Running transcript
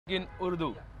in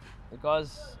Urdu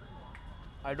because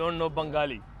I don't know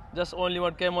Bengali. Just only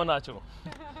what came on Nacho.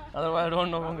 Otherwise, I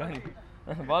don't know Bengali.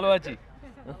 Baluachi.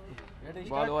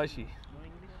 Baluachi.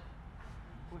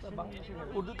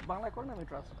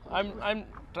 I'm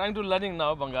trying to learning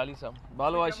now Bengali some.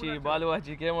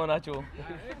 Baluachi came on Nacho.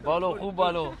 Balo, who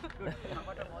balo?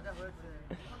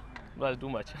 That's too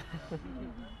much.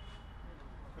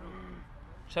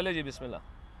 चले जी बिस्मिल्लाह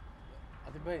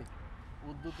আতিফ ভাই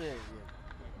উর্দুতে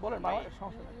বলেন বাংলা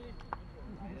সমস্যা নেই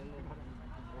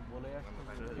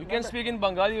You can speak in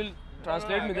Bengali, you'll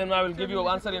translate me, then I will give you an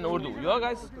answer in Urdu. You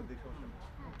guys?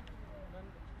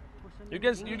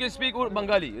 You can speak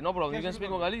Bengali, no problem. You can speak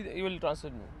Bengali, you will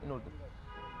translate me in Urdu.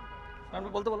 আপনি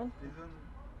বলতে বলুন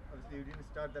Obviously, you didn't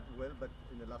start that well, but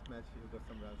in the last match you got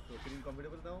some runs. So feeling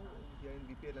comfortable now here in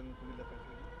BPL and Kumilla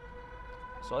Festival?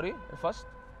 Sorry, first?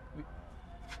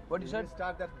 What you You said? didn't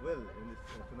start that well in this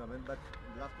tournament, but in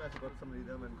the last match you got some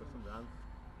rhythm and got some runs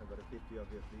and got a 50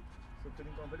 obviously. So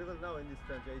feeling comfortable now in this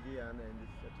franchise and in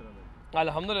this tournament?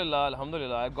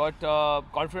 Alhamdulillah. I got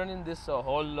confident in this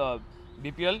whole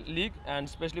BPL league, and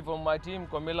especially for my team,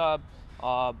 Komila.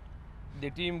 The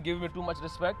team give me too much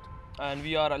respect, and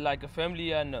we are like a family.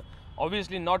 And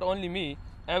obviously, not only me,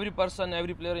 every person,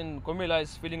 every player in Komila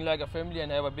is feeling like a family and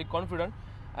have a big confidence.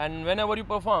 And whenever you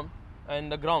perform in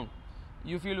the ground,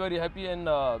 you feel very happy and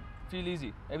feel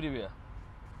easy everywhere.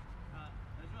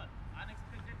 Rizwan,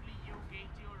 unexpectedly you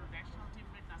gained your national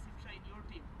teammate Nasim Shah in your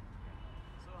team.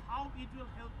 So how it will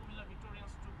help Kumilla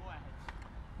Victorians to go ahead?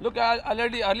 Look,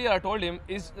 earlier I told him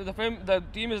the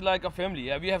team is like a family.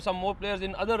 We have some more players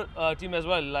in other team as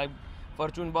well, like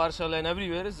Fortune Barshal and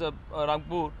everywhere is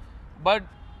Rangpur. But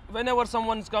whenever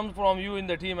someone comes from you in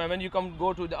the team, and when you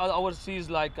go to the overseas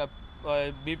like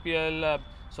BPL,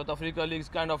 South Africa leagues,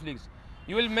 kind of leagues,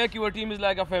 you will make your team is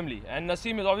like a family. And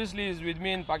Nasim is obviously with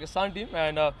me in Pakistan team,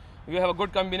 and we have a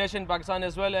good combination in Pakistan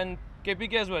as well, and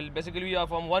KPK as well. Basically, we are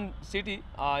from one city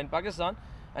in Pakistan,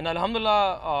 and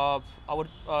Alhamdulillah, our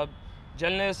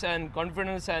gentleness and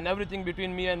confidence and everything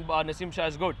between me and Nasim Shah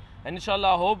is good. And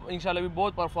inshallah, I hope inshallah we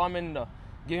both perform and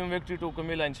give him victory to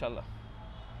Kumilla inshallah.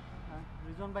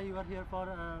 Rizwan bhai, you are here for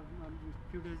a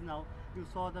few days now. You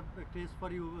saw the taste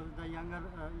for you, the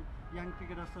young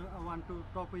cricketers want to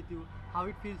talk with you. How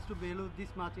it feels to Belu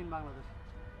this match in Bangladesh?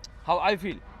 How I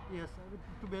feel? Yes,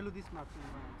 to Belu this match in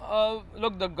Bangladesh.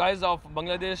 Look, the guys of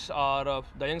Bangladesh are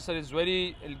the youngster is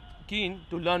very keen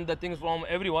to learn the things from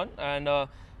everyone, and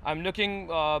I'm looking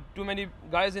too many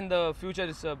guys in the future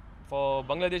for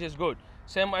Bangladesh is good.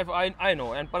 Same I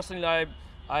know, and personally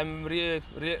I'm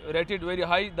rated very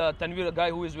high. The Tanvir guy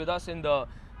who is with us in the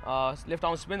left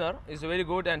arm spinner is very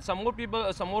good, and some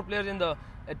more players in the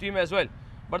team as well.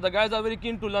 But the guys are very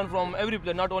keen to learn from every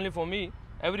player, not only from me.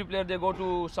 Every player they go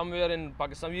to somewhere in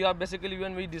Pakistan. We are basically,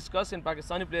 when we discuss in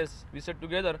Pakistani players, we sit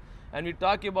together and we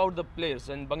talk about the players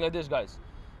and Bangladesh guys.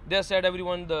 They said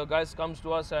everyone, the guys comes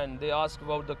to us and they ask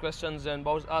about the questions and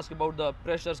ask about the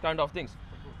pressures kind of things.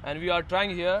 And we are trying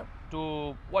here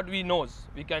to what we knows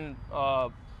we can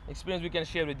experience, we can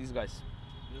share with these guys.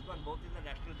 Rizwan, both in the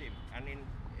national team and in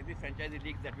every franchise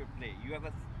leagues that you play, you have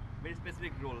a very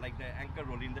specific role, like the anchor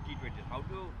role in the T20s. How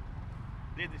do you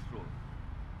play this role?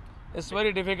 It's a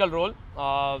very difficult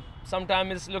role.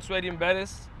 Sometimes it looks very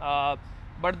embarrassed.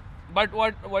 But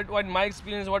what my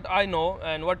experience, what I know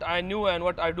and what I knew and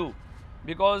what I do,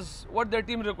 because what the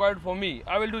team required for me,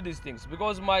 I will do these things.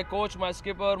 Because my coach, my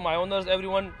skipper, my owners,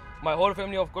 everyone, my whole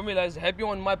family of Komilla is happy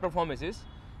on my performances,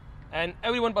 and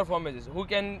everyone performances. Who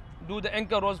can do the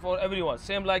anchor roles for everyone?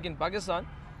 Same like in Pakistan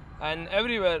and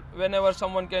everywhere. Whenever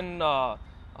someone can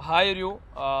hire you,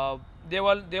 they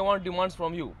want demands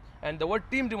from you. And what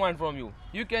team demand from you?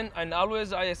 You can, and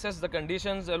always I assess the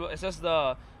conditions, I assess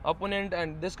the opponent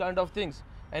and this kind of things.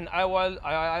 And I will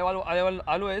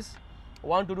always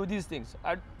want to do these things.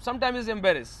 Sometimes it's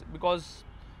embarrassed because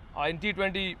in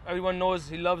T20 everyone knows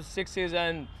he loves sixes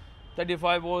and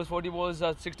 35 balls, 40 balls,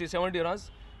 60, 70 runs.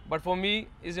 But for me,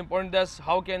 it's important that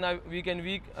how can we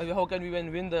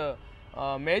win the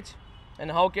match, and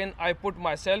how can I put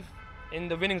myself in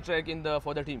the winning track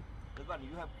for the team. Rizwan,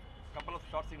 you have couple of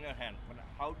shots in your hand, but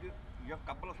how do you have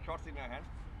couple of shots in your hand?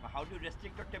 How do you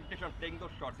restrict your temptation of playing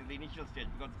those shots in the initial stage?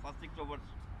 Because the first 6 overs,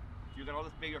 you can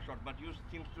always play your shot, but you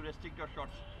seem to restrict your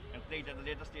shots and play it at the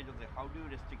later stage of the. How do you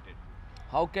restrict it?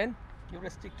 How can You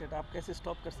restricted. आप कैसे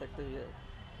stop कर सकते हो ये?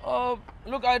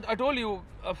 Look, I told you,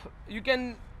 you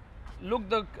can look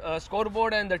the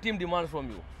scoreboard and the team demands from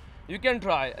you. You can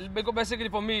try, because basically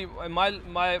for me, my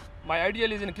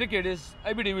ideal is in cricket is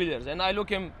AB de Villiers, and I look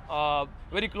him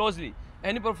very closely,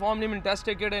 and he performed him in Test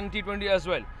cricket and T20 as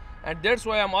well, and that's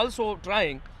why I'm also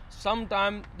trying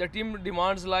Sometimes the team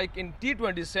demands like in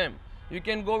T20 same. You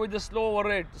can go with the slow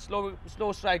rate,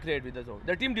 slow strike rate with the throw.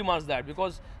 The team demands that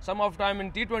because some of time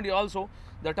in T20 also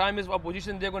the time is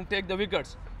opposition, they're going to take the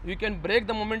wickets. You can break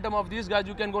the momentum of these guys.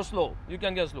 You can go slow. You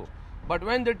can get slow. But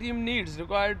when the team needs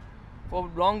required for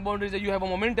long boundaries, you have a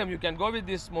momentum. You can go with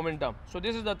this momentum. So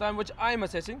this is the time which I am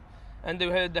assessing, and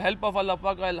the help of Allah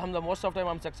Pak, alhamdulillah, most of the time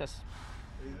I'm success.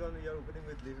 Rizwan, you're opening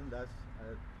with Leighton Das.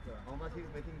 How much he's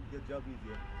making your job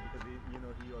easier because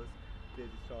he always plays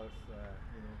his shots.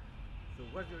 So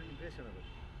what's your impression of it?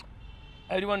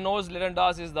 Everyone knows Leighton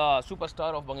Das is the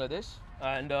superstar of Bangladesh,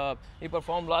 and he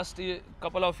performed last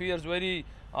couple of years very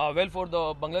well for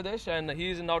the Bangladesh, and he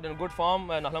is now in good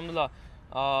form. And alhamdulillah,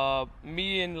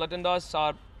 me and Leighton Das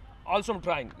are also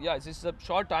trying. Yes, it's a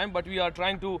short time, but we are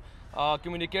trying to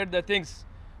communicate the things.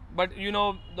 But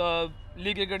the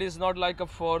league cricket is not like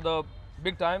for the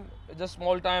big time, it's just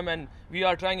small time, and we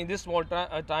are trying in this small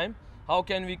time. How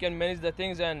can we manage the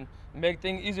things and make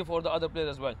things easy for the other players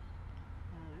as well.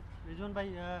 Rizwan bhai,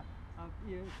 a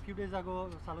few days ago,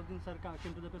 Salahuddin sir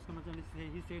came to the press conference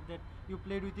and he said that you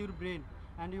played with your brain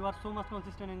and you are so much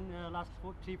consistent in last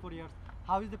 3-4 years.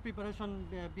 How is the preparation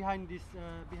behind this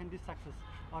success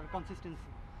or consistency?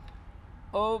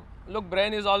 Oh, look,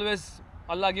 brain is always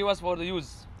Allah give us for the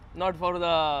use, not for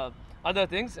the other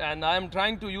things. And I am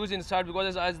trying to use inside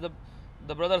because as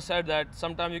the brother said that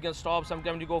sometimes you can stop,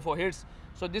 sometimes you go for hits.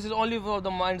 So this is only for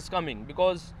the minds coming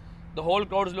because the whole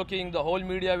crowd is looking, the whole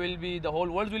media will be, the whole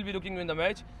world will be looking in the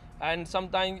match, and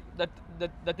sometimes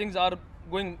the things are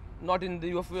going not in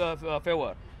your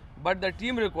favor. But the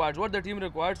team requires, what the team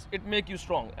requires, it make you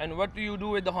strong. And what do you do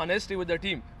with the honesty with the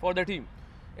team, for the team?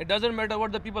 It doesn't matter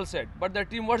what the people said, but the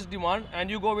team what's demand, and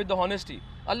you go with the honesty.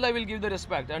 Allah will give the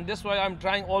respect, and that's why I'm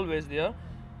trying always there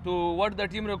to what the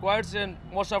team requires, and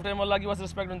most of the time Allah give us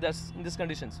respect in these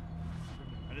conditions.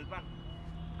 Rizwan,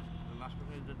 the last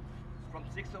question is that from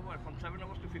 7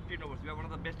 overs to 15 overs, we are one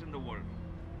of the best in the world.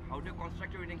 How do you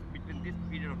construct your innings between this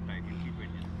period of time in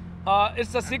T20?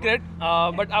 It's a secret,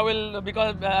 but I will,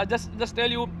 because just tell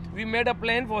you, we made a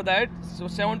plan for that, so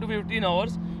 7 to 15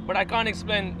 hours, but I can't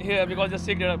explain here because it's a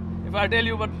secret. If I tell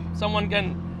you, but someone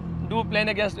can do plan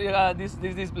against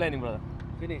this planning, brother.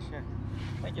 Finish.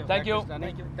 Thank you.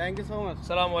 Thank you so much.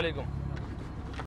 Assalamu alaikum.